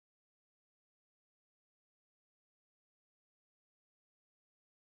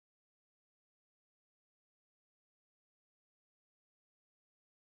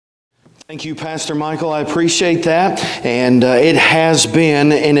Thank you, Pastor Michael. I appreciate that. And it has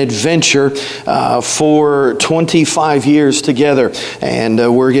been an adventure for 25 years together.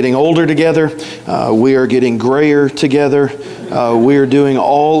 And we're getting older together. We are getting grayer together. We are doing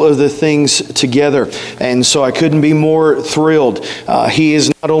all of the things together. And so I couldn't be more thrilled. He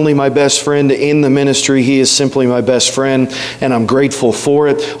is not only my best friend in the ministry, he is simply my best friend. And I'm grateful for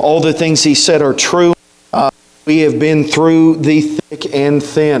it. All the things he said are true. We have been through the thick and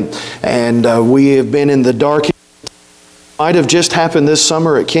thin, and we have been in the dark. Might have just happened this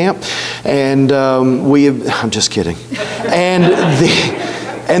summer at camp, and I'm just kidding.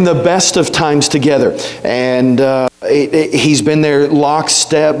 And the best of times together. And he's been there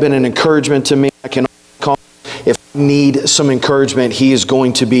lockstep, been an encouragement to me. I can call him if I need some encouragement. He is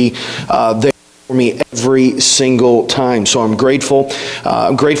going to be there for me every single time. So I'm grateful.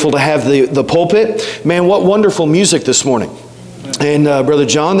 I'm grateful to have the pulpit. Man, what wonderful music this morning. And Brother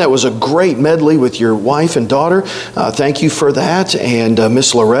John, that was a great medley with your wife and daughter. Thank you for that. And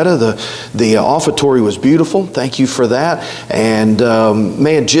Miss Loretta, the offertory was beautiful. Thank you for that. And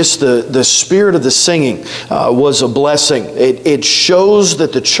man, just the spirit of the singing was a blessing. It shows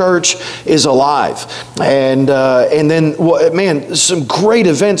that the church is alive. And then, man, some great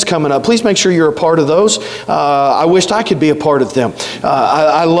events coming up. Please make sure you're a part of those. I wished I could be a part of them.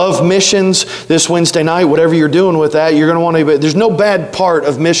 I love missions this Wednesday night. Whatever you're doing with that, you're going to want to. There's no bad part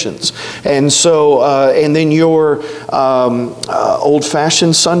of missions. And so, and then your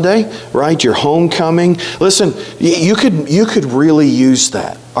old-fashioned Sunday, right? Your homecoming. Listen, you could really use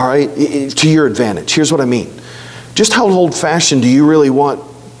that, all right, to your advantage. Here's what I mean. Just how old-fashioned do you really want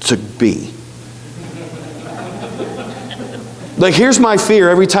to be? Like, here's my fear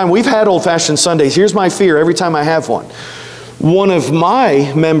every time we've had old-fashioned Sundays. Here's my fear every time I have one. One of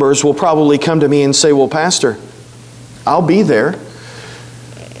my members will probably come to me and say, well, Pastor, I'll be there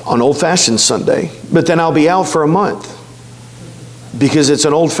on old-fashioned Sunday, but then I'll be out for a month because it's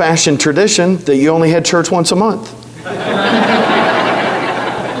an old-fashioned tradition that you only had church once a month.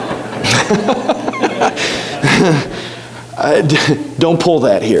 Don't pull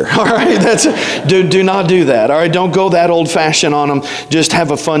that here, all right? Do not do that, all right? Don't go that old-fashioned on them. Just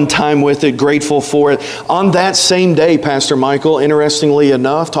have a fun time with it, grateful for it. On that same day, Pastor Michael, interestingly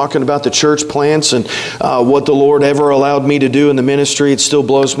enough, talking about the church plants and what the Lord ever allowed me to do in the ministry, it still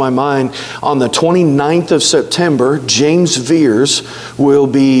blows my mind. On the 29th of September, James Veers will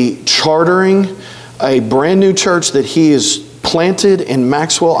be chartering a brand new church that he is planted in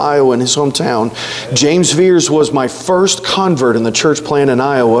Maxwell, Iowa, in his hometown. James Veers was my first convert in the church plant in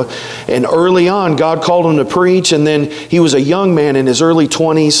Iowa. And early on, God called him to preach. And then he was a young man in his early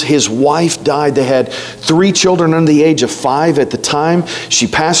 20s. His wife died. They had 3 children under the age of 5 at the time. She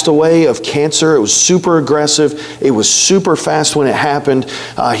passed away of cancer. It was super aggressive. It was super fast when it happened.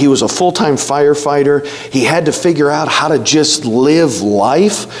 He was a full-time firefighter. He had to figure out how to just live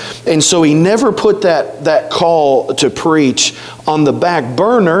life. And so he never put that call to preach on the back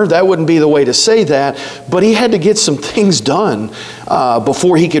burner. That wouldn't be the way to say that, but he had to get some things done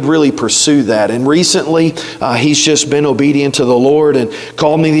before he could really pursue that. And recently, he's just been obedient to the Lord and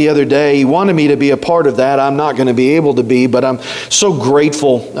called me the other day. He wanted me to be a part of that. I'm not going to be able to be, but I'm so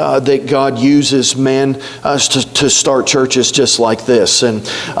grateful that God uses men to start churches just like this. And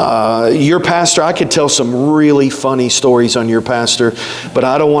your pastor, I could tell some really funny stories on your pastor, but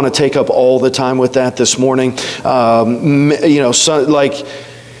I don't want to take up all the time with that this morning. You know, so, like,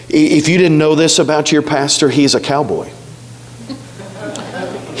 if you didn't know this about your pastor, he's a cowboy.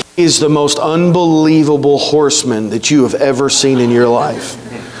 He is the most unbelievable horseman that you have ever seen in your life.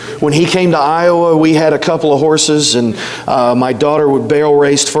 When he came to Iowa, we had a couple of horses, and my daughter would barrel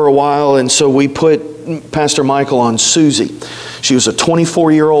raced for a while, and so we put Pastor Michael on Susie. She was a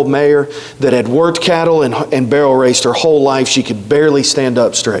 24-year-old mare that had worked cattle and barrel raced her whole life. She could barely stand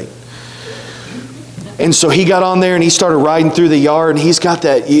up straight. And so he got on there and he started riding through the yard, and he's got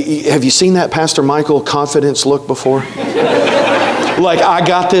that, have you seen that Pastor Michael confidence look before? Like, I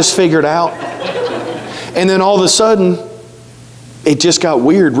got this figured out. And then all of a sudden, it just got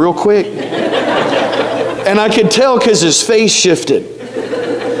weird real quick. And I could tell because his face shifted.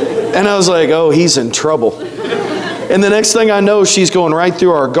 And I was like, oh, he's in trouble. And the next thing I know, she's going right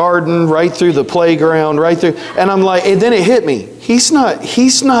through our garden, right through the playground, right through. And I'm like, and then it hit me. He's not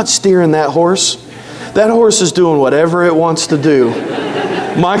steering that horse. That horse is doing whatever it wants to do.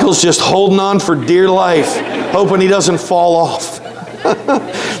 Michael's just holding on for dear life, hoping he doesn't fall off.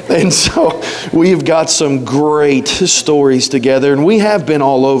 And so we've got some great stories together, and we have been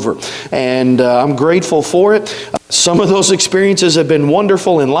all over. And I'm grateful for it. Some of those experiences have been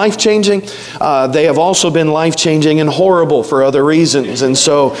wonderful and life-changing. They have also been life-changing and horrible for other reasons. And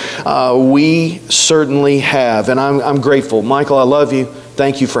so we certainly have. And I'm grateful. Michael, I love you.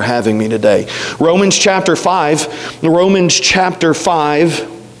 Thank you for having me today. Romans chapter 5. Romans chapter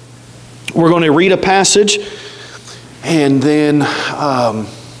 5. We're going to read a passage. And then I'm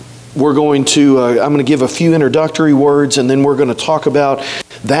going to give a few introductory words, and then we're going to talk about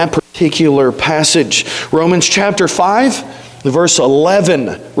that particular passage. Romans chapter 5, verse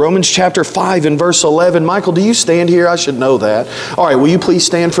 11. Romans chapter 5 and verse 11. Michael, do you stand here? I should know that. All right, will you please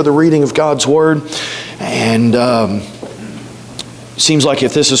stand for the reading of God's Word? And seems like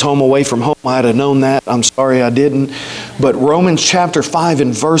if this is home away from home, I'd have known that. I'm sorry I didn't. But Romans chapter 5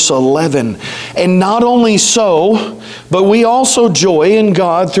 and verse 11. And not only so, but we also joy in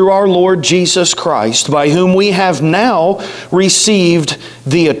God through our Lord Jesus Christ, by whom we have now received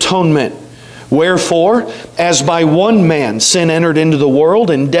the atonement. Wherefore, as by one man sin entered into the world,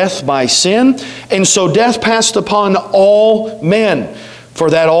 and death by sin, and so death passed upon all men,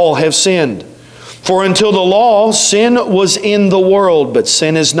 for that all have sinned. For until the law, sin was in the world, but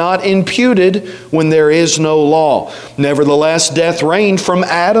sin is not imputed when there is no law. Nevertheless, death reigned from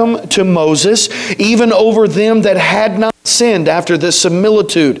Adam to Moses, even over them that had not sinned, after the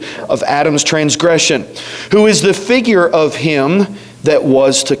similitude of Adam's transgression, who is the figure of him that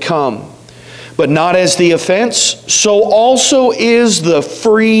was to come. But not as the offense, so also is the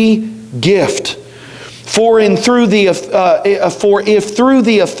free gift. For if through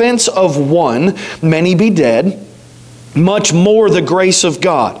the offense of one many be dead, much more the grace of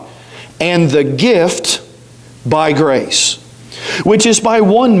God, and the gift by grace, which is by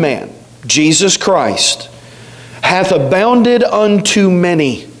one man, Jesus Christ, hath abounded unto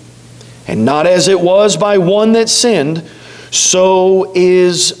many. And not as it was by one that sinned, so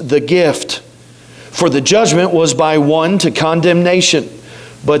is the gift. For the judgment was by one to condemnation,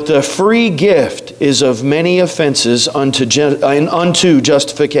 but the free gift is of many offenses unto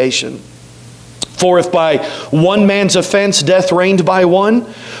justification. For if by one man's offense death reigned by one,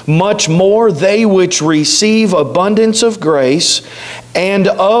 much more they which receive abundance of grace and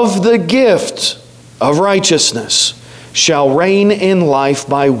of the gift of righteousness shall reign in life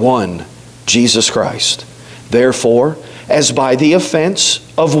by one, Jesus Christ. Therefore, as by the offense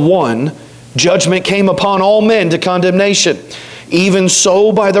of one judgment came upon all men to condemnation, even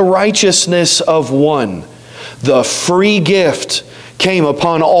so by the righteousness of one the free gift came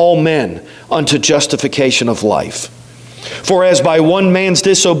upon all men unto justification of life. For as by one man's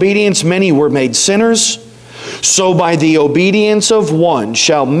disobedience many were made sinners, so by the obedience of one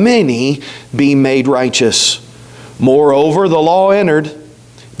shall many be made righteous. Moreover, the law entered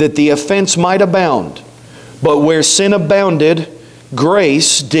that the offense might abound. But where sin abounded,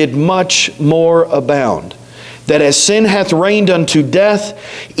 grace did much more abound, that as sin hath reigned unto death,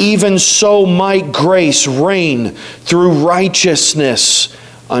 even so might grace reign through righteousness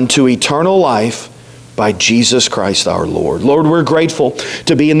unto eternal life by Jesus Christ our Lord. Lord, we're grateful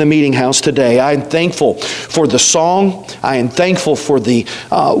to be in the meeting house today. I am thankful for the song. I am thankful for the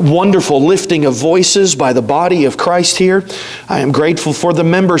wonderful lifting of voices by the body of Christ here. I am grateful for the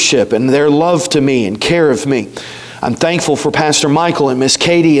membership and their love to me and care of me. I'm thankful for Pastor Michael and Miss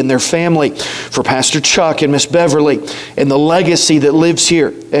Katie and their family, for Pastor Chuck and Miss Beverly, and the legacy that lives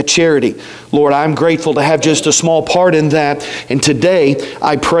here at Charity. Lord, I'm grateful to have just a small part in that. And today,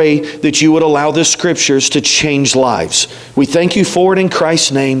 I pray that you would allow the Scriptures to change lives. We thank you for it in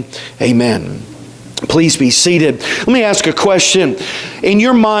Christ's name. Amen. Please be seated. Let me ask a question. In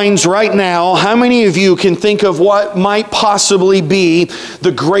your minds right now, how many of you can think of what might possibly be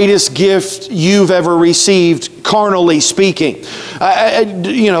the greatest gift you've ever received, carnally speaking?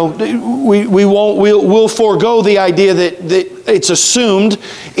 We'll forego the idea that it's assumed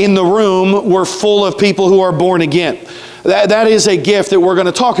in the room we're full of people who are born again. That is a gift that we're going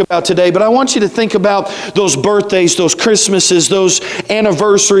to talk about today. But I want you to think about those birthdays, those Christmases, those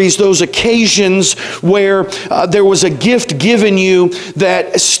anniversaries, those occasions where there was a gift given you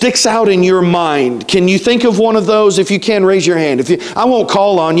that sticks out in your mind. Can you think of one of those? If you can, raise your hand. I won't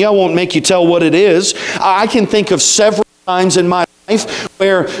call on you. I won't make you tell what it is. I can think of several times in my life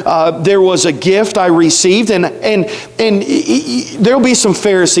where there was a gift I received. And there'll be some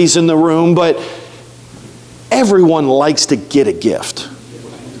Pharisees in the room, but everyone likes to get a gift.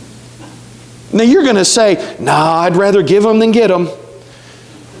 Now you're going to say, nah, I'd rather give them than get them.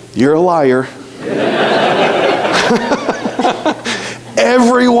 You're a liar.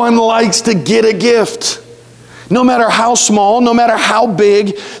 Everyone likes to get a gift. No matter how small, no matter how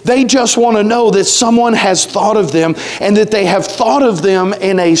big, they just want to know that someone has thought of them and that they have thought of them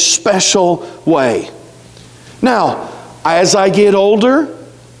in a special way. Now, as I get older,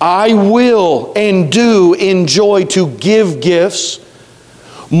 I will and do enjoy to give gifts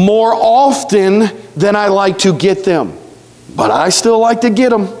more often than I like to get them. But I still like to get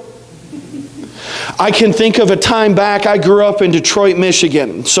them. I can think of a time back. I grew up in Detroit,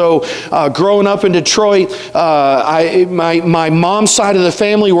 Michigan. So growing up in Detroit, my mom's side of the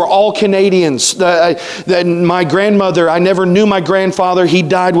family were all Canadians. My grandmother, I never knew my grandfather. He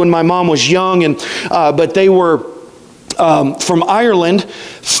died when my mom was young, but they were from Ireland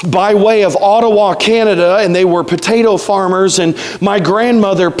by way of Ottawa, Canada, and they were potato farmers. And my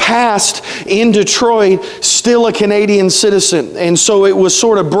grandmother passed in Detroit, still a Canadian citizen. And so it was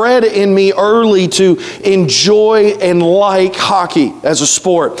sort of bred in me early to enjoy and like hockey as a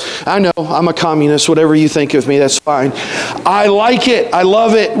sport. I know, I'm a communist, whatever you think of me, that's fine. I like it, I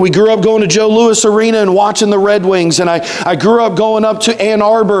love it. We grew up going to Joe Louis Arena and watching the Red Wings. And I grew up going up to Ann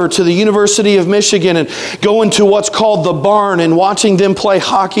Arbor, to the University of Michigan, and going to what's called the Barn and watching them play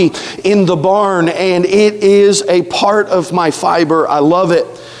hockey in the barn, and it is a part of my fiber. I love it.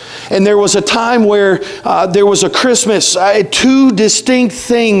 And there was a time where there was a Christmas. Two distinct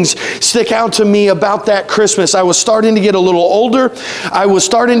things stick out to me about that Christmas. I was starting to get a little older. I was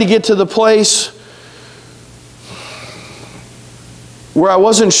starting to get to the place where I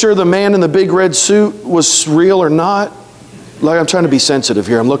wasn't sure the man in the big red suit was real or not. Like, I'm trying to be sensitive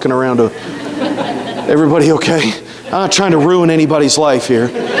here. I'm looking around to everybody okay? I'm not trying to ruin anybody's life here.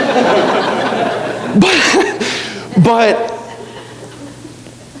 But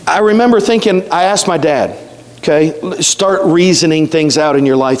I remember thinking, I asked my dad, okay, start reasoning things out in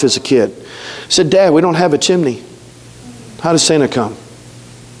your life as a kid. I said, Dad, we don't have a chimney. How does Santa come?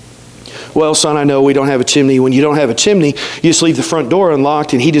 Well, son, I know we don't have a chimney. When you don't have a chimney, you just leave the front door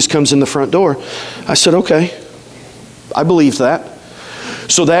unlocked and he just comes in the front door. I said, okay, I believe that.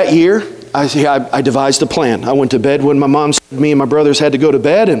 So that year, I devised a plan. I went to bed when my mom said me and my brothers had to go to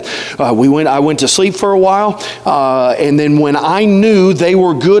bed, and I went to sleep for a while. And then when I knew they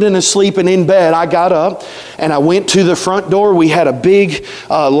were good and asleep and in bed, I got up and I went to the front door. We had a big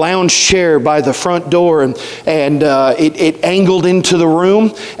lounge chair by the front door, and it angled into the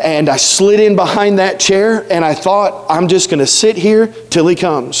room. And I slid in behind that chair, and I thought, I'm just going to sit here till he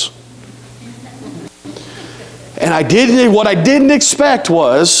comes. And what I didn't expect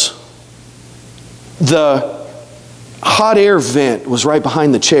was the hot air vent was right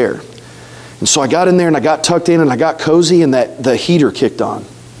behind the chair. And so I got in there and I got tucked in and I got cozy, and the heater kicked on.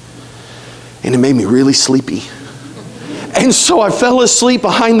 And it made me really sleepy. And so I fell asleep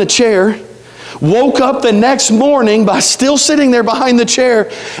behind the chair, woke up the next morning by still sitting there behind the chair,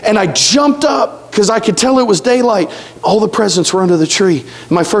 and I jumped up because I could tell it was daylight. All the presents were under the tree.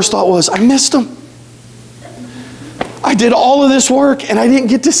 And my first thought was, I missed them. I did all of this work and I didn't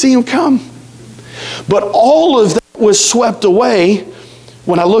get to see them come. But all of that was swept away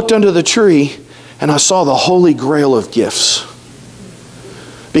when I looked under the tree and I saw the holy grail of gifts.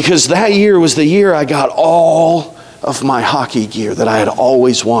 Because that year was the year I got all of my hockey gear that I had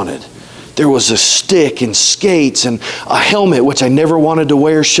always wanted. There was a stick and skates and a helmet, which I never wanted to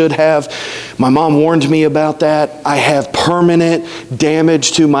wear, should have. My mom warned me about that. I have permanent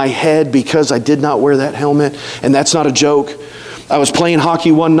damage to my head because I did not wear that helmet. And that's not a joke. I was playing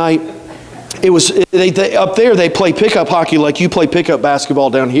hockey one night. Up there they play pickup hockey like you play pickup basketball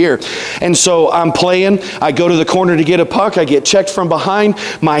down here. And so I'm playing, I go to the corner to get a puck, I get checked from behind,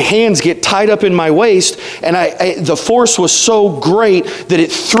 my hands get tied up in my waist, and the force was so great that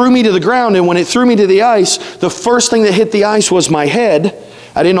it threw me to the ground. And when it threw me to the ice, the first thing that hit the ice was my head.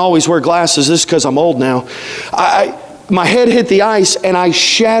 I didn't always wear glasses, this is because I'm old now. My head hit the ice and I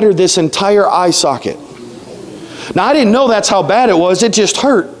shattered this entire eye socket. Now I didn't know that's how bad it was, it just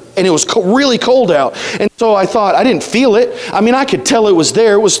hurt. And it was really cold out. And so I thought, I didn't feel it. I mean, I could tell it was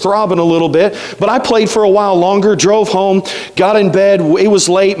there. It was throbbing a little bit. But I played for a while longer, drove home, got in bed. It was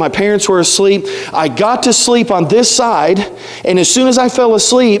late. My parents were asleep. I got to sleep on this side. And as soon as I fell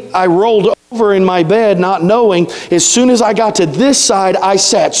asleep, I rolled over in my bed, not knowing. As soon as I got to this side, I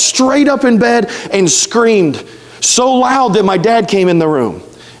sat straight up in bed and screamed so loud that my dad came in the room.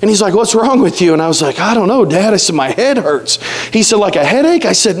 And he's like, what's wrong with you? And I was like, I don't know, Dad. I said, my head hurts. He said, like a headache?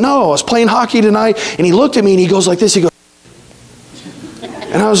 I said, no, I was playing hockey tonight. And he looked at me and he goes like this. He goes,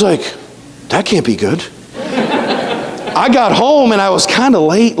 and I was like, that can't be good. I got home and I was kind of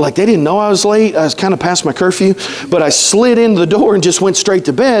late. Like they didn't know I was late. I was kind of past my curfew. But I slid into the door and just went straight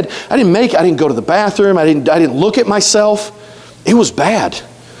to bed. I didn't go to the bathroom. I didn't look at myself. It was bad.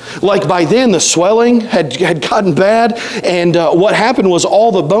 Like by then the swelling had gotten bad, and what happened was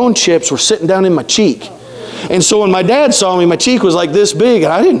all the bone chips were sitting down in my cheek. And so when my dad saw me, my cheek was like this big,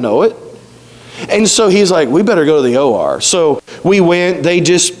 and I didn't know it. And so he's like, we better go to the OR. So we went, they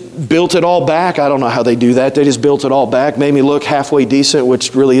just built it all back. I don't know how they do that. They just built it all back, made me look halfway decent,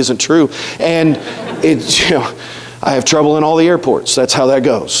 which really isn't true. And I have trouble in all the airports. That's how that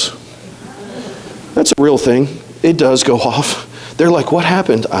goes. That's a real thing. It does go off. They're like, what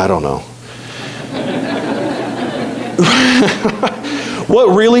happened? I don't know.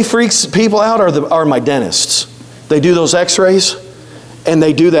 What really freaks people out are my dentists. They do those x-rays, and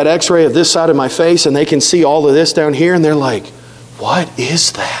they do that x-ray of this side of my face, and they can see all of this down here, and they're like, what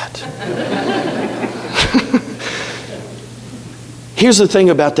is that? Here's the thing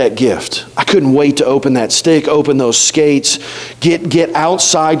about that gift. I couldn't wait to open that stick, open those skates, get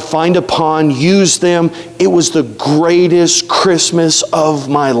outside, find a pond, use them. It was the greatest Christmas of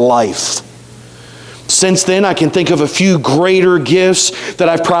my life. Since then, I can think of a few greater gifts that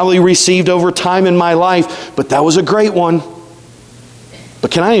I've probably received over time in my life, but that was a great one. But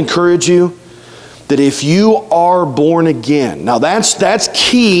can I encourage you that if you are born again, now that's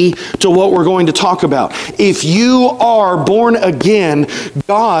key to what we're going to talk about. If you are born again,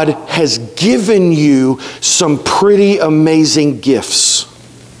 God has given you some pretty amazing gifts.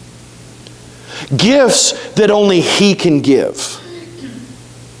 Gifts that only He can give.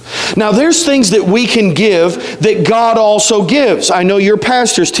 Now there's things that we can give that God also gives. I know your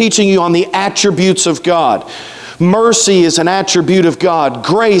pastor's teaching you on the attributes of God. Mercy is an attribute of God.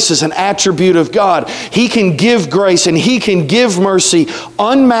 Grace is an attribute of God. He can give grace and He can give mercy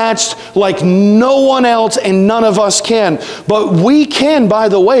unmatched like no one else and none of us can. But we can, by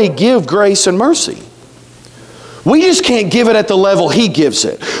the way, give grace and mercy. We just can't give it at the level He gives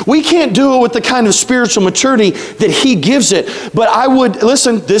it. We can't do it with the kind of spiritual maturity that He gives it. But I would,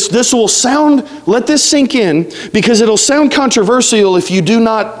 listen, this will sound, let this sink in, because it'll sound controversial if you do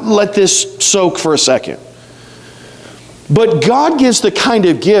not let this soak for a second. But God gives the kind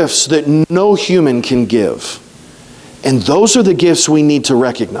of gifts that no human can give. And those are the gifts we need to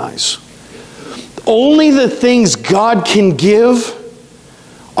recognize. Only the things God can give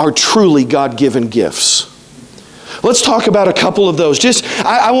are truly God-given gifts. Let's talk about a couple of those.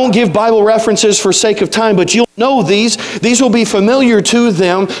 I won't give Bible references for sake of time, but you'll know these. These will be familiar to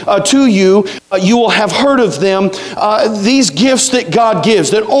them, to you. You will have heard of them. These gifts that God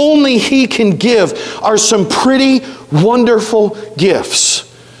gives, that only He can give, are some pretty wonderful gifts.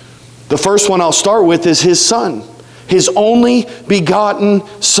 The first one I'll start with is His Son, His only begotten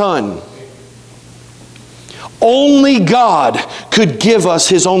Son. Only God could give us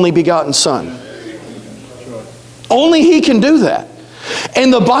His only begotten Son. Only He can do that.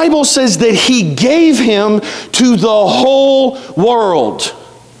 And the Bible says that He gave Him to the whole world.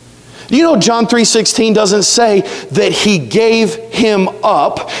 You know, John 3:16 doesn't say that He gave Him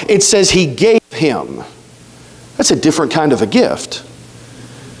up. It says He gave Him. That's a different kind of a gift.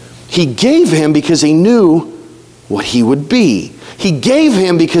 He gave Him because He knew what He would be. He gave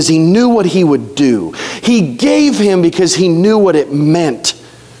Him because He knew what He would do. He gave Him because He knew what it meant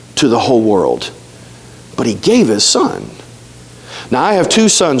to the whole world. But He gave His Son. Now I have two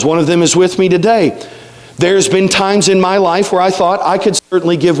sons. One of them is with me today. There's been times in my life where I thought I could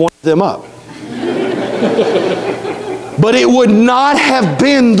certainly give one of them up. But it would not have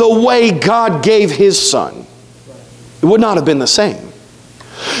been the way God gave His Son. It would not have been the same.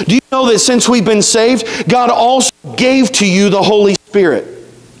 Do you know that since we've been saved, God also gave to you the Holy Spirit?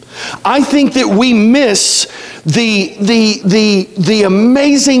 I think that we miss the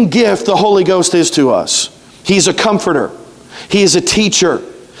amazing gift the Holy Ghost is to us. He's a comforter. He is a teacher.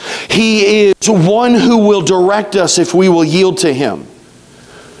 He is one who will direct us if we will yield to Him.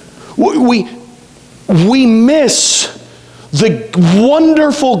 We miss the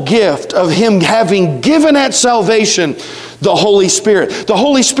wonderful gift of Him having given at salvation the Holy Spirit. The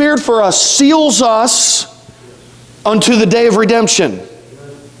Holy Spirit for us seals us unto the day of redemption.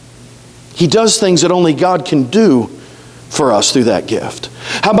 He does things that only God can do for us through that gift.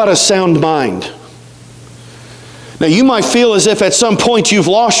 How about a sound mind? Now you might feel as if at some point you've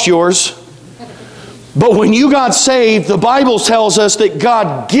lost yours. But when you got saved, the Bible tells us that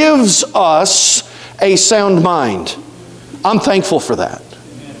God gives us a sound mind. I'm thankful for that.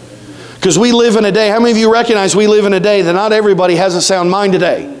 Because we live in a day, how many of you recognize we live in a day that not everybody has a sound mind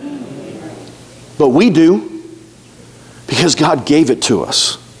today? But we do. Because God gave it to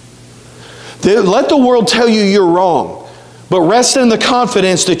us. Let the world tell you you're wrong. But rest in the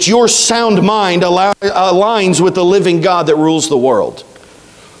confidence that your sound mind aligns with the living God that rules the world.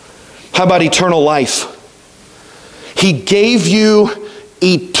 How about eternal life? He gave you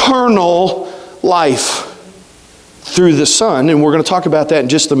eternal life through the Son. And we're going to talk about that in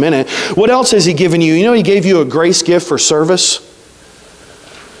just a minute. What else has He given you? You know, He gave you a grace gift for service.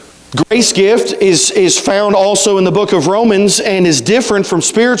 Grace gift is found also in the book of Romans and is different from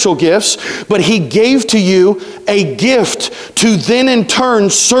spiritual gifts, but He gave to you a gift to then in turn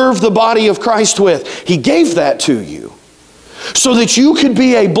serve the body of Christ with. He gave that to you so that you could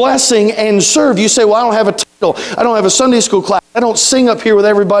be a blessing and serve. You say, well, I don't have a title. I don't have a Sunday school class. I don't sing up here with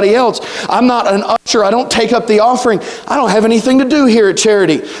everybody else. I'm not an usher. I don't take up the offering. I don't have anything to do here at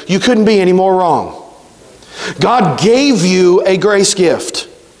Charity. You couldn't be any more wrong. God gave you a grace gift.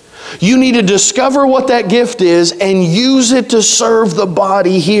 You need to discover what that gift is and use it to serve the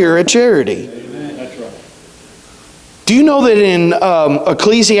body here at Charity. Amen. That's right. Do you know that in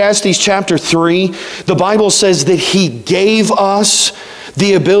Ecclesiastes chapter 3, the Bible says that He gave us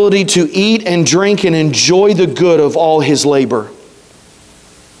the ability to eat and drink and enjoy the good of all His labor?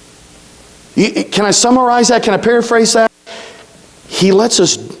 Can I summarize that? Can I paraphrase that? He lets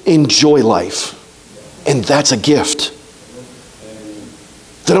us enjoy life. And that's a gift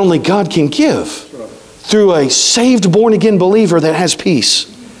that only God can give through a saved, born-again believer that has peace.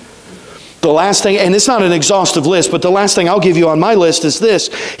 The last thing, and it's not an exhaustive list, but the last thing I'll give you on my list is this.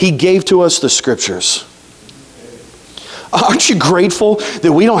 He gave to us the Scriptures. Aren't you grateful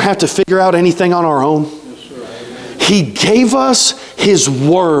that we don't have to figure out anything on our own? He gave us His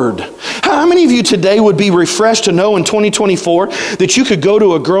Word. How many of you today would be refreshed to know in 2024 that you could go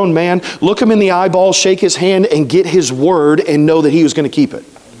to a grown man, look him in the eyeball, shake his hand, and get his Word and know that he was going to keep it?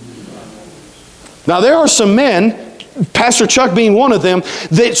 Now there are some men, Pastor Chuck being one of them,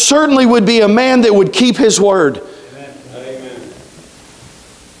 that certainly would be a man that would keep his Word. Amen.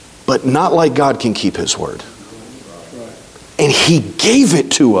 But not like God can keep His Word. And He gave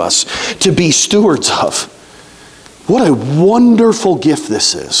it to us to be stewards of. What a wonderful gift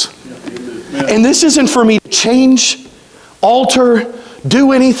this is. And this isn't for me to change, alter,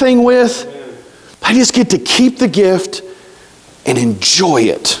 do anything with. I just get to keep the gift and enjoy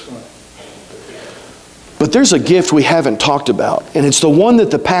it. But there's a gift we haven't talked about, and it's the one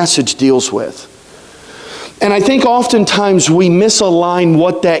that the passage deals with. And I think oftentimes we misalign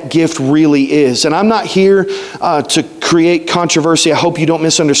what that gift really is. And I'm not here to create controversy. I hope you don't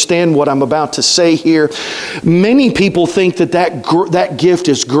misunderstand what I'm about to say here. Many people think that gift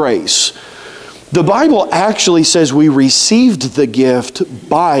is grace. The Bible actually says we received the gift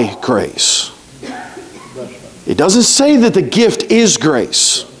by grace. It doesn't say that the gift is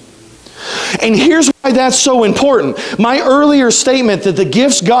grace. And here's why that's so important. My earlier statement that the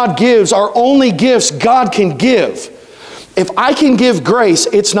gifts God gives are only gifts God can give. If I can give grace,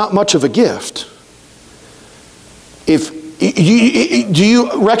 it's not much of a gift. Do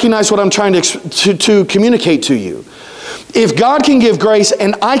you recognize what I'm trying to communicate to you? If God can give grace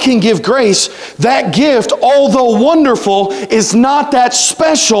and I can give grace, that gift, although wonderful, is not that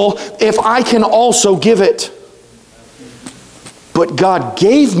special if I can also give it. But God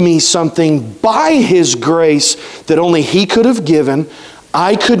gave me something by His grace that only He could have given,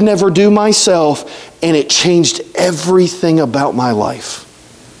 I could never do myself, and it changed everything about my life.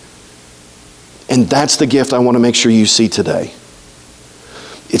 And that's the gift I want to make sure you see today.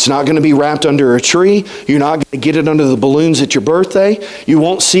 It's not going to be wrapped under a tree. You're not going to get it under the balloons at your birthday. You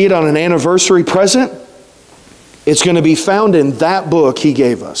won't see it on an anniversary present. It's going to be found in that book He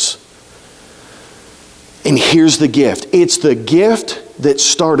gave us. And here's the gift. It's the gift that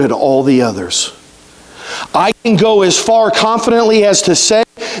started all the others. I can go as far confidently as to say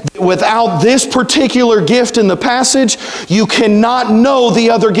that without this particular gift in the passage, you cannot know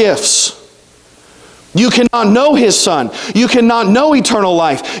the other gifts. You cannot know His Son. You cannot know eternal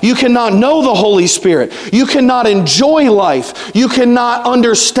life. You cannot know the Holy Spirit. You cannot enjoy life. You cannot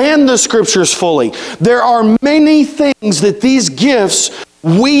understand the Scriptures fully. There are many things that these gifts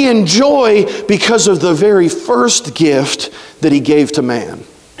we enjoy because of the very first gift that He gave to man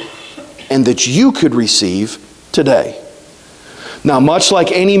and that you could receive today. Now, much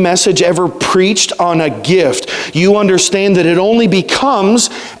like any message ever preached on a gift, you understand that it only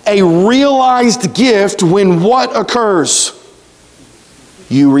becomes a realized gift when what occurs?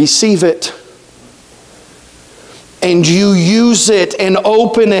 You receive it. And you use it and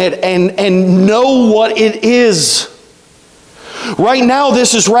open it and know what it is. Right now,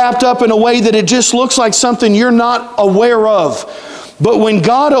 this is wrapped up in a way that it just looks like something you're not aware of. But when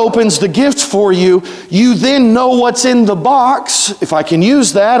God opens the gift for you, you then know what's in the box. If I can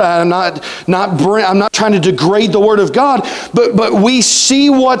use that, I'm not trying to degrade the Word of God, but we see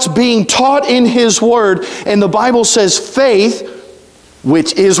what's being taught in His Word, and the Bible says faith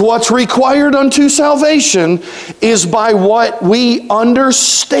which is what's required unto salvation, is by what we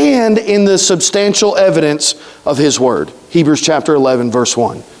understand in the substantial evidence of His Word. Hebrews chapter 11, verse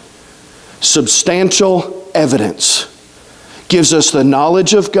 1. Substantial evidence gives us the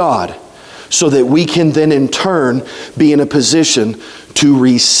knowledge of God so that we can then in turn be in a position to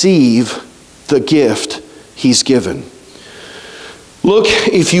receive the gift He's given. Look,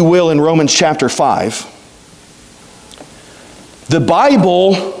 if you will, in Romans chapter 5. The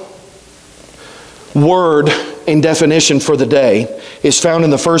Bible word and definition for the day is found in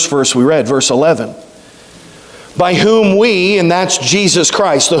the first verse we read, verse 11. By whom we, and that's Jesus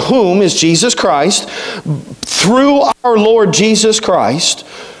Christ, the whom is Jesus Christ, through our Lord Jesus Christ,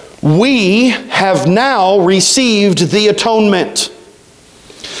 we have now received the atonement.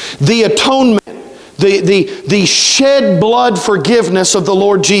 The atonement, the shed blood forgiveness of the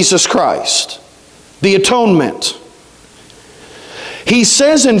Lord Jesus Christ. The atonement. He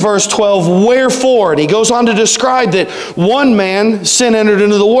says in verse 12, wherefore, and he goes on to describe that one man, sin entered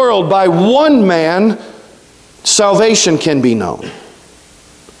into the world. By one man, salvation can be known.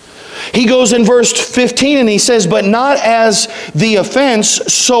 He goes in verse 15 and he says, but not as the offense,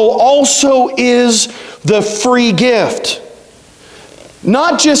 so also is the free gift.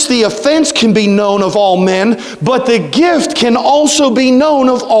 Not just the offense can be known of all men, but the gift can also be known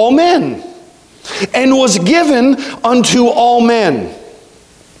of all men, and was given unto all men.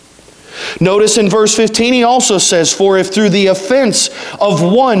 Notice in verse 15 he also says, for if through the offense of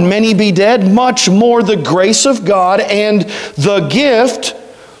one many be dead, much more the grace of God and the gift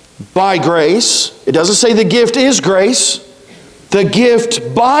by grace. It doesn't say the gift is grace. The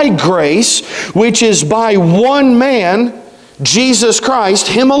gift by grace, which is by one man, Jesus Christ,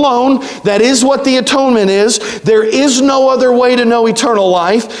 Him alone. That is what the atonement is. There is no other way to know eternal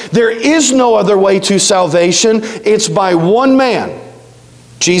life. There is no other way to salvation. It's by one man,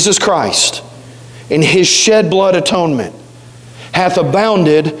 Jesus Christ, and His shed blood atonement hath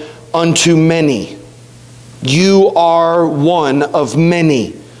abounded unto many. You are one of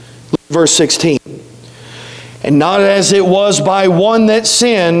many. Verse 16. And not as it was by one that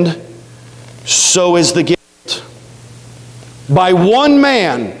sinned, so is the gift. By one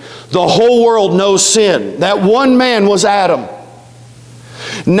man, the whole world knows sin. That one man was Adam.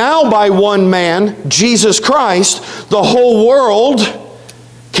 Now by one man, Jesus Christ, the whole world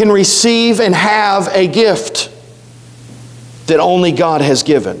can receive and have a gift that only God has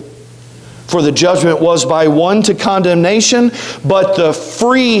given. For the judgment was by one to condemnation, but the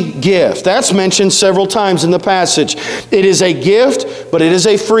free gift. That's mentioned several times in the passage. It is a gift, but it is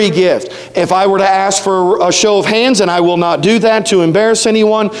a free gift. If I were to ask for a show of hands, and I will not do that to embarrass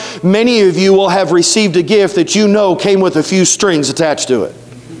anyone, many of you will have received a gift that you know came with a few strings attached to it.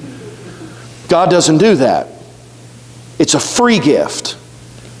 God doesn't do that. It's a free gift.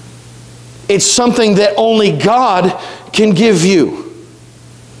 It's something that only God can give you.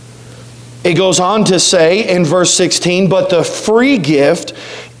 It goes on to say in verse 16, but the free gift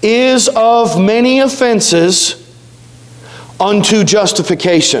is of many offenses unto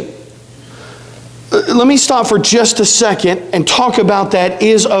justification. Let me stop for just a second and talk about that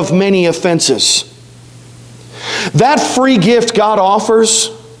is of many offenses. That free gift God offers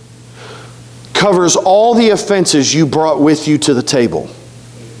covers all the offenses you brought with you to the table.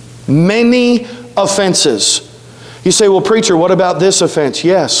 Many offenses. You say, well, preacher, what about this offense?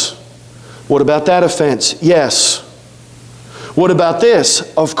 Yes. What about that offense? Yes. What about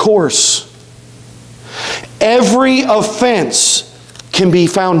this? Of course. Every offense can be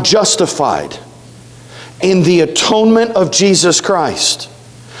found justified in the atonement of Jesus Christ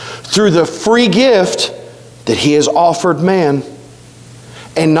through the free gift that He has offered man.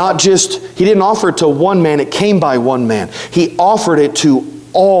 And not just, He didn't offer it to one man, it came by one man. He offered it to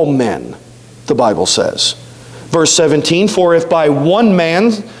all men, the Bible says. Verse 17, for if by one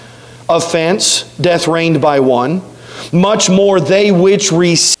man's offense death reigned by one, much more they which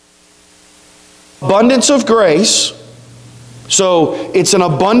receive abundance of grace. So it's an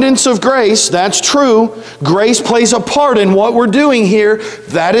abundance of grace, that's true. Grace plays a part in what we're doing here,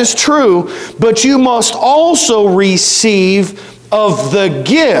 that is true. But you must also receive of the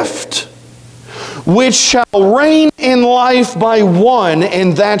gift which shall reign in life by one,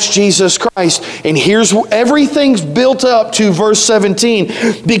 and that's Jesus Christ. And here's everything's built up to verse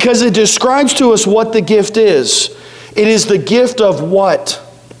 17 because it describes to us what the gift is. It is the gift of what?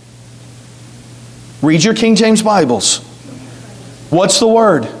 Read your King James Bibles. What's the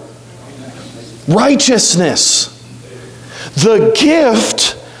word? Righteousness. The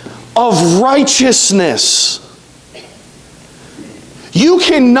gift of righteousness. You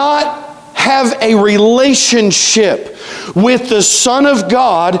cannot have a relationship with the Son of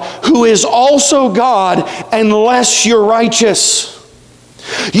God, who is also God, unless you're righteous.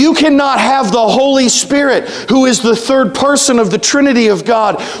 You cannot have the Holy Spirit, who is the third person of the Trinity of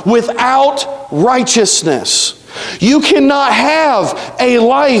God, without righteousness. You cannot have a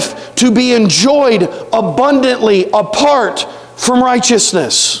life to be enjoyed abundantly apart from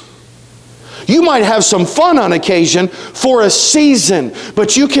righteousness. You might have some fun on occasion for a season,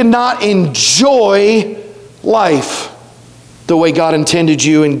 but you cannot enjoy life the way God intended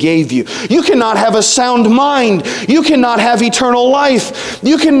you and gave you. You cannot have a sound mind. You cannot have eternal life.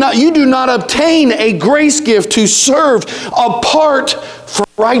 You do not obtain a grace gift to serve apart from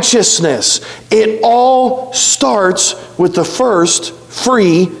righteousness. It all starts with the first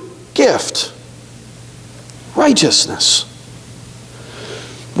free gift. Righteousness.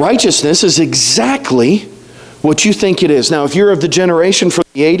 Righteousness is exactly what you think it is. Now, if you're of the generation from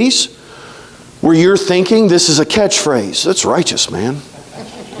the 80s, where you're thinking this is a catchphrase, that's righteous, man.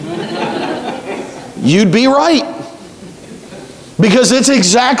 You'd be right. Because it's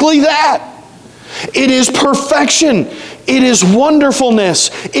exactly that. It is perfection. It is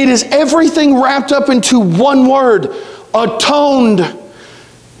wonderfulness. It is everything wrapped up into one word. Atoned.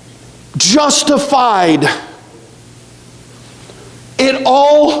 Justified. It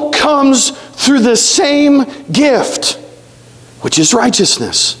all comes through the same gift, which is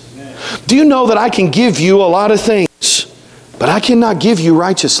righteousness. Do you know that I can give you a lot of things, but I cannot give you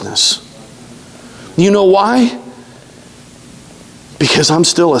righteousness? You know why? Because I'm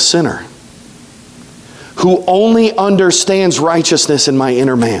still a sinner who only understands righteousness in my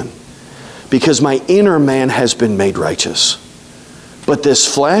inner man, because my inner man has been made righteous. But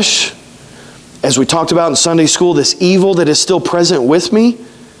this flesh, as we talked about in Sunday school, this evil that is still present with me,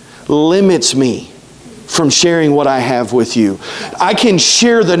 limits me from sharing what I have with you. I can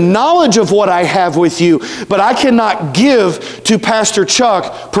share the knowledge of what I have with you, but I cannot give to Pastor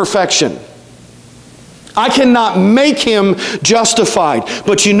Chuck perfection. I cannot make him justified.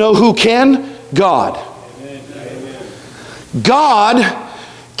 But you know who can? God. God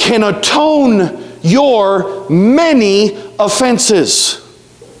can atone your many offenses.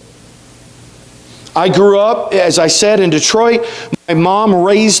 I grew up, as I said, in Detroit. My mom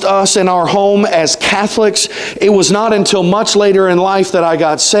raised us in our home as Catholics. It was not until much later in life that I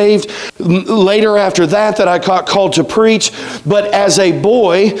got saved. Later after that I got called to preach. But as a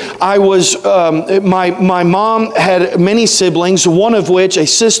boy, I was, my mom had many siblings, one of which, a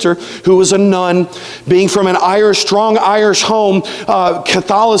sister who was a nun. Being from an strong Irish home,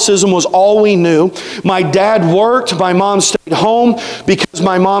 Catholicism was all we knew. My dad worked. My mom stayed home. Because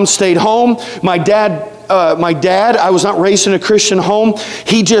my mom stayed home, my dad, I was not raised in a Christian home.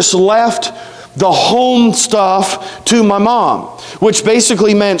 He just left the home stuff to my mom, which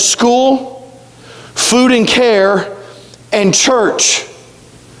basically meant school, food and care, and church.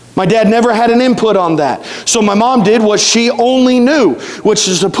 My dad never had an input on that. So my mom did what she only knew, which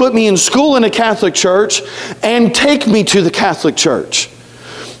is to put me in school in a Catholic church and take me to the Catholic church.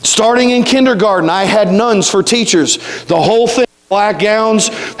 Starting in kindergarten, I had nuns for teachers. The whole thing. Black gowns,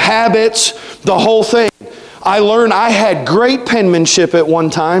 habits, the whole thing. I learned I had great penmanship at one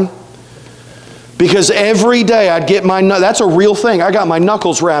time, because every day I'd get that's a real thing. I got my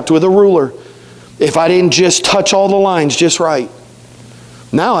knuckles wrapped with a ruler if I didn't just touch all the lines just right.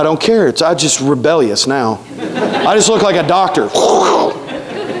 Now I don't care. I'm just rebellious now. I just look like a doctor.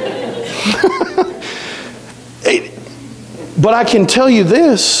 But I can tell you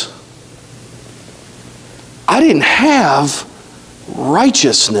this. I didn't have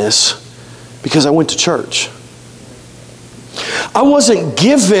righteousness because I went to church. I wasn't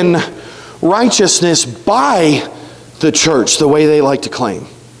given righteousness by the church the way they like to claim.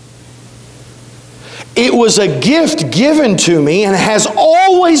 It was a gift given to me and has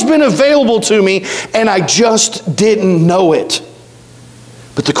always been available to me, and I just didn't know it.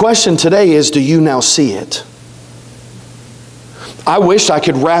 But the question today is, do you now see it? I wish I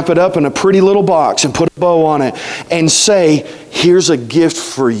could wrap it up in a pretty little box and put a bow on it and say, here's a gift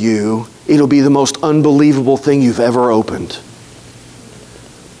for you. It'll be the most unbelievable thing you've ever opened.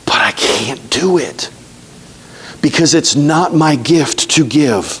 But I can't do it because it's not my gift to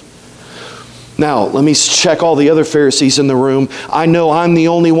give. Now, let me check all the other Pharisees in the room. I know I'm the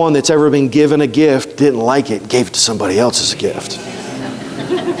only one that's ever been given a gift, didn't like it, gave it to somebody else as a gift.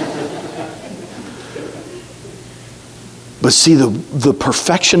 But see, the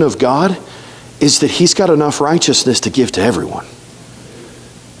perfection of God is that He's got enough righteousness to give to everyone.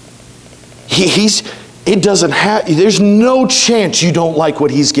 There's no chance you don't like what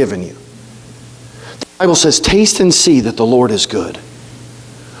He's given you. The Bible says, taste and see that the Lord is good.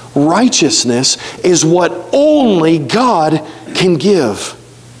 righteousness is what only God can give.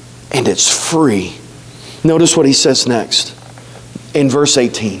 And it's free. Notice what he says next in verse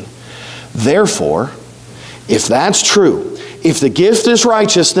 18. Therefore, if that's true, if the gift is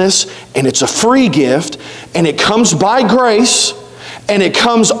righteousness and it's a free gift and it comes by grace and it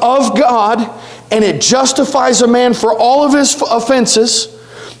comes of God and it justifies a man for all of his offenses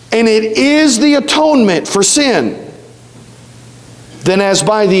and it is the atonement for sin, then as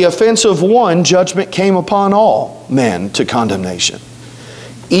by the offense of one, judgment came upon all men to condemnation.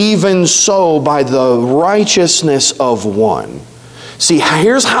 Even so by the righteousness of one. See,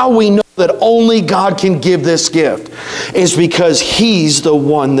 here's how we know that only God can give this gift. Is because He's the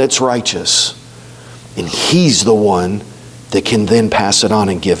one that's righteous. And He's the one that can then pass it on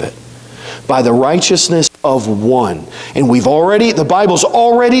and give it. By the righteousness of one. And the Bible's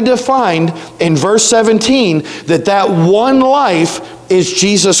already defined in verse 17 that one life is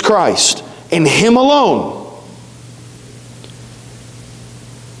Jesus Christ. And Him alone.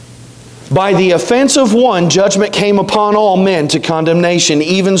 By the offense of one, judgment came upon all men to condemnation.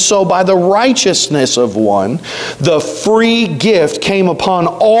 Even so, by the righteousness of one, the free gift came upon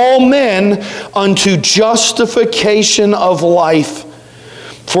all men unto justification of life.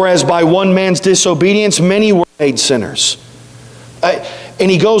 For as by one man's disobedience, many were made sinners. And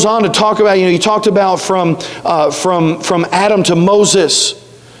he goes on to talk about, he talked about from Adam to Moses.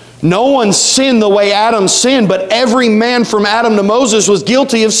 No one sinned the way Adam sinned, but every man from Adam to Moses was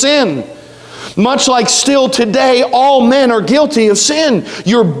guilty of sin. Much like still today, all men are guilty of sin.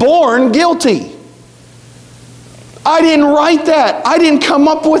 You're born guilty. I didn't write that. I didn't come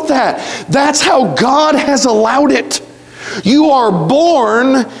up with that. That's how God has allowed it. You are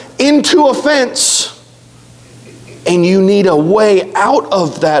born into offense. And you need a way out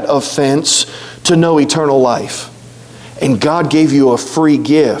of that offense to know eternal life. And God gave you a free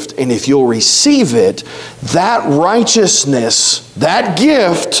gift. And if you'll receive it, that righteousness, that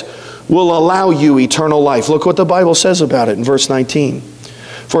gift, will allow you eternal life. Look what the Bible says about it in verse 19.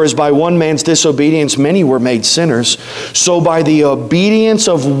 For as by one man's disobedience many were made sinners, so by the obedience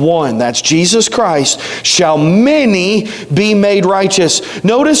of one, that's Jesus Christ, shall many be made righteous.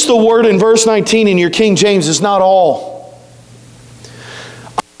 Notice the word in verse 19 in your King James is not all.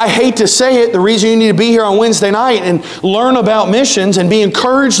 I hate to say it, the reason you need to be here on Wednesday night and learn about missions and be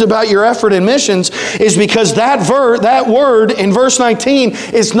encouraged about your effort in missions is because that word in verse 19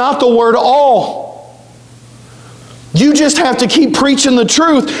 is not the word all. You just have to keep preaching the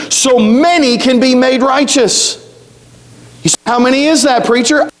truth so many can be made righteous. You say, how many is that,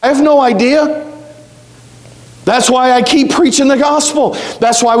 preacher? I have no idea. That's why I keep preaching the gospel.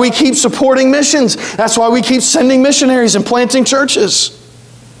 That's why we keep supporting missions. That's why we keep sending missionaries and planting churches.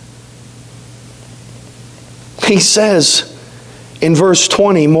 He says in verse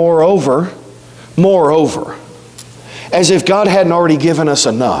 20, moreover, as if God hadn't already given us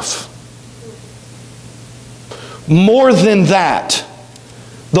enough. More than that,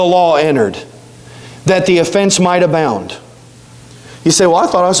 the law entered, that the offense might abound. You say, well, I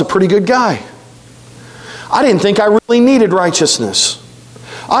thought I was a pretty good guy. I didn't think I really needed righteousness.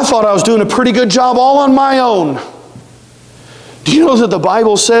 I thought I was doing a pretty good job all on my own. Do you know that the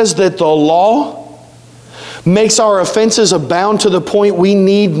Bible says that the law makes our offenses abound to the point we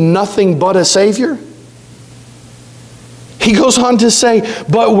need nothing but a Savior? He goes on to say,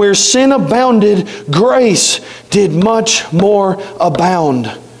 but where sin abounded, grace did much more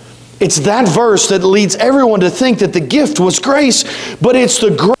abound. It's that verse that leads everyone to think that the gift was grace, but it's the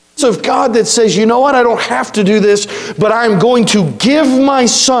grace of God that says, you know what, I don't have to do this, but I'm going to give my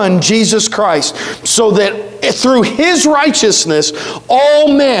Son, Jesus Christ, so that through His righteousness,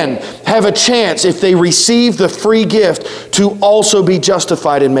 all men have a chance, if they receive the free gift, to also be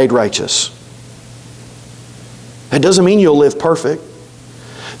justified and made righteous. That doesn't mean you'll live perfect.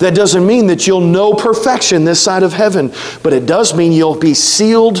 That doesn't mean that you'll know perfection this side of heaven, but it does mean you'll be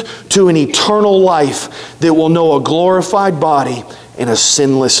sealed to an eternal life that will know a glorified body and a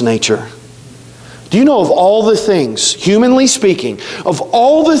sinless nature. Do you know, of all the things, humanly speaking, of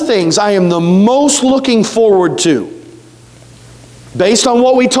all the things I am the most looking forward to, based on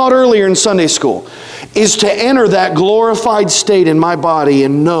what we taught earlier in Sunday school, is to enter that glorified state in my body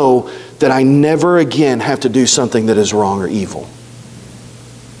and know that I never again have to do something that is wrong or evil.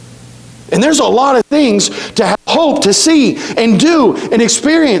 And there's a lot of things to have hope to see and do and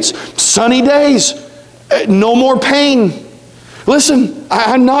experience. Sunny days, no more pain. Listen,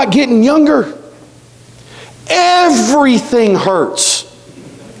 I'm not getting younger. Everything hurts.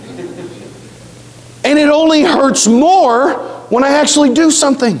 And it only hurts more when I actually do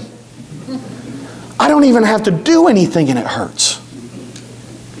something. I don't even have to do anything and it hurts.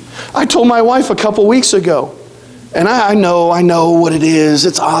 I told my wife a couple weeks ago, and I know what it is.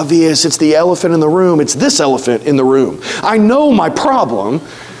 It's obvious. It's the elephant in the room. It's this elephant in the room. I know my problem,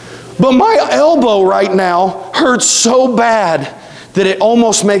 but my elbow right now hurts so bad that it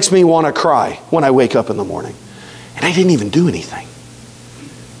almost makes me want to cry when I wake up in the morning. And I didn't even do anything.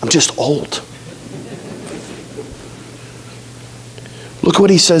 I'm just old. Look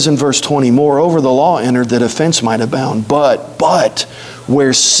what he says in verse 20. Moreover, the law entered that offense might abound. But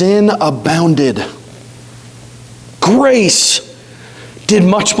where sin abounded, grace did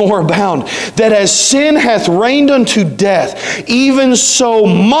much more abound. That as sin hath reigned unto death, even so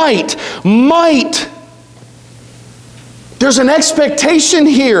might. There's an expectation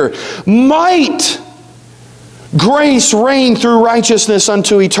here. Might grace reign through righteousness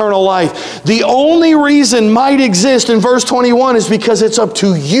unto eternal life. The only reason might exist in verse 21 is because it's up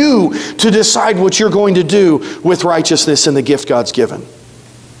to you to decide what you're going to do with righteousness and the gift God's given.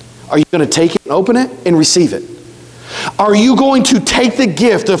 Are you going to take it and open it and receive it? Are you going to take the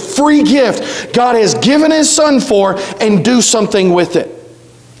gift, the free gift God has given His Son for, and do something with it?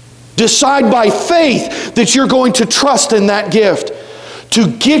 Decide by faith that you're going to trust in that gift to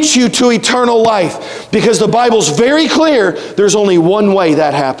get you to eternal life. Because the Bible's very clear, there's only one way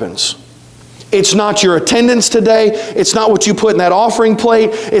that happens. It's not your attendance today. It's not what you put in that offering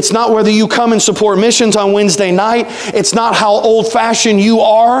plate. It's not whether you come and support missions on Wednesday night. It's not how old-fashioned you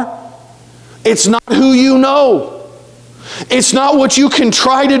are. It's not who you know. It's not what you can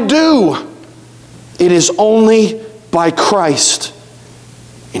try to do. It is only by Christ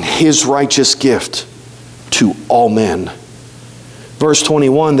and His righteous gift to all men. Verse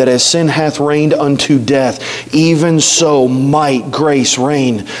 21, that as sin hath reigned unto death, even so might grace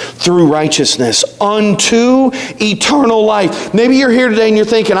reign through righteousness unto eternal life. Maybe you're here today and you're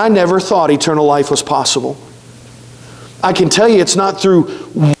thinking, I never thought eternal life was possible. I can tell you it's not through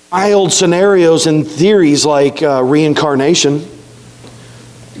wild scenarios and theories like reincarnation.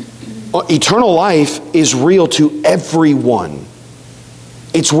 Eternal life is real to everyone.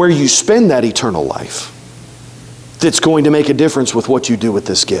 It's where you spend that eternal life that's going to make a difference with what you do with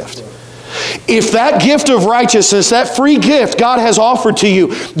this gift. If that gift of righteousness, that free gift God has offered to you,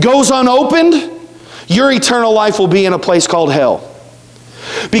 goes unopened, your eternal life will be in a place called hell.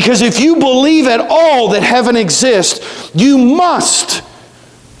 Because if you believe at all that heaven exists, you must,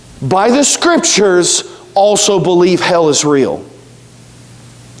 by the Scriptures, also believe hell is real.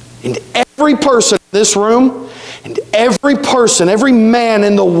 And every person in this room, and every person, every man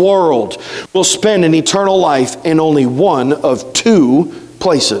in the world will spend an eternal life in only one of two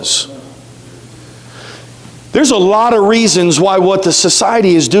places. There's a lot of reasons why what the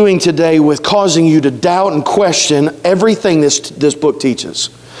society is doing today with causing you to doubt and question everything this book teaches.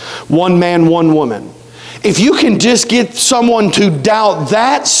 One man, one woman. If you can just get someone to doubt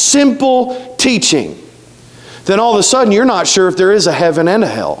that simple teaching, then all of a sudden you're not sure if there is a heaven and a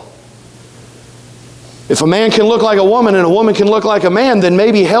hell. If a man can look like a woman and a woman can look like a man, then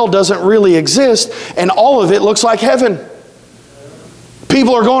maybe hell doesn't really exist and all of it looks like heaven.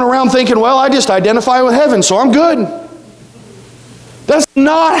 People are going around thinking, well, I just identify with heaven, so I'm good. That's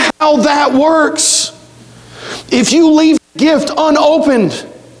not how that works. If you leave the gift unopened,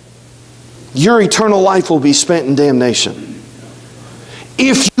 your eternal life will be spent in damnation.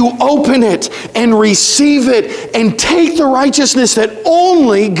 If you open it and receive it and take the righteousness that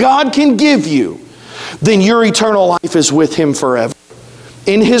only God can give you, then your eternal life is with Him forever.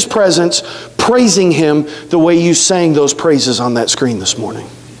 In His presence, praising Him the way you sang those praises on that screen this morning.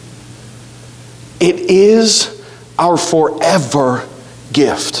 It is our forever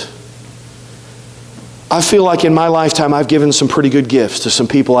gift. I feel like in my lifetime I've given some pretty good gifts to some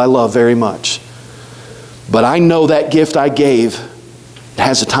people I love very much. But I know that gift I gave, it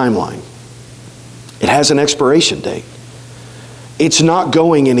has a timeline. It has an expiration date. It's not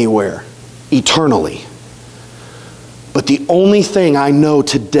going anywhere eternally. But the only thing I know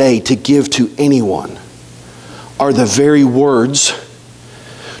today to give to anyone are the very words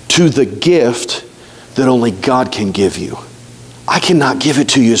to the gift that only God can give you. I cannot give it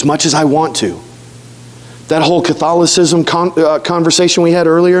to you as much as I want to. That whole Catholicism conversation we had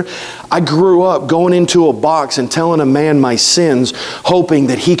earlier, I grew up going into a box and telling a man my sins, hoping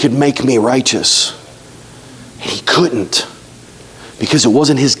that he could make me righteous. And he couldn't, because it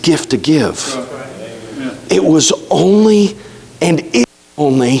wasn't his gift to give. It was only and is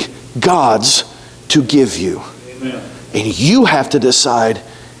only God's to give you. And you have to decide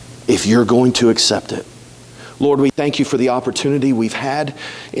if you're going to accept it. Lord, we thank you for the opportunity we've had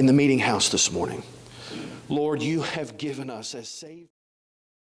in the meeting house this morning. Lord, you have given us as saved.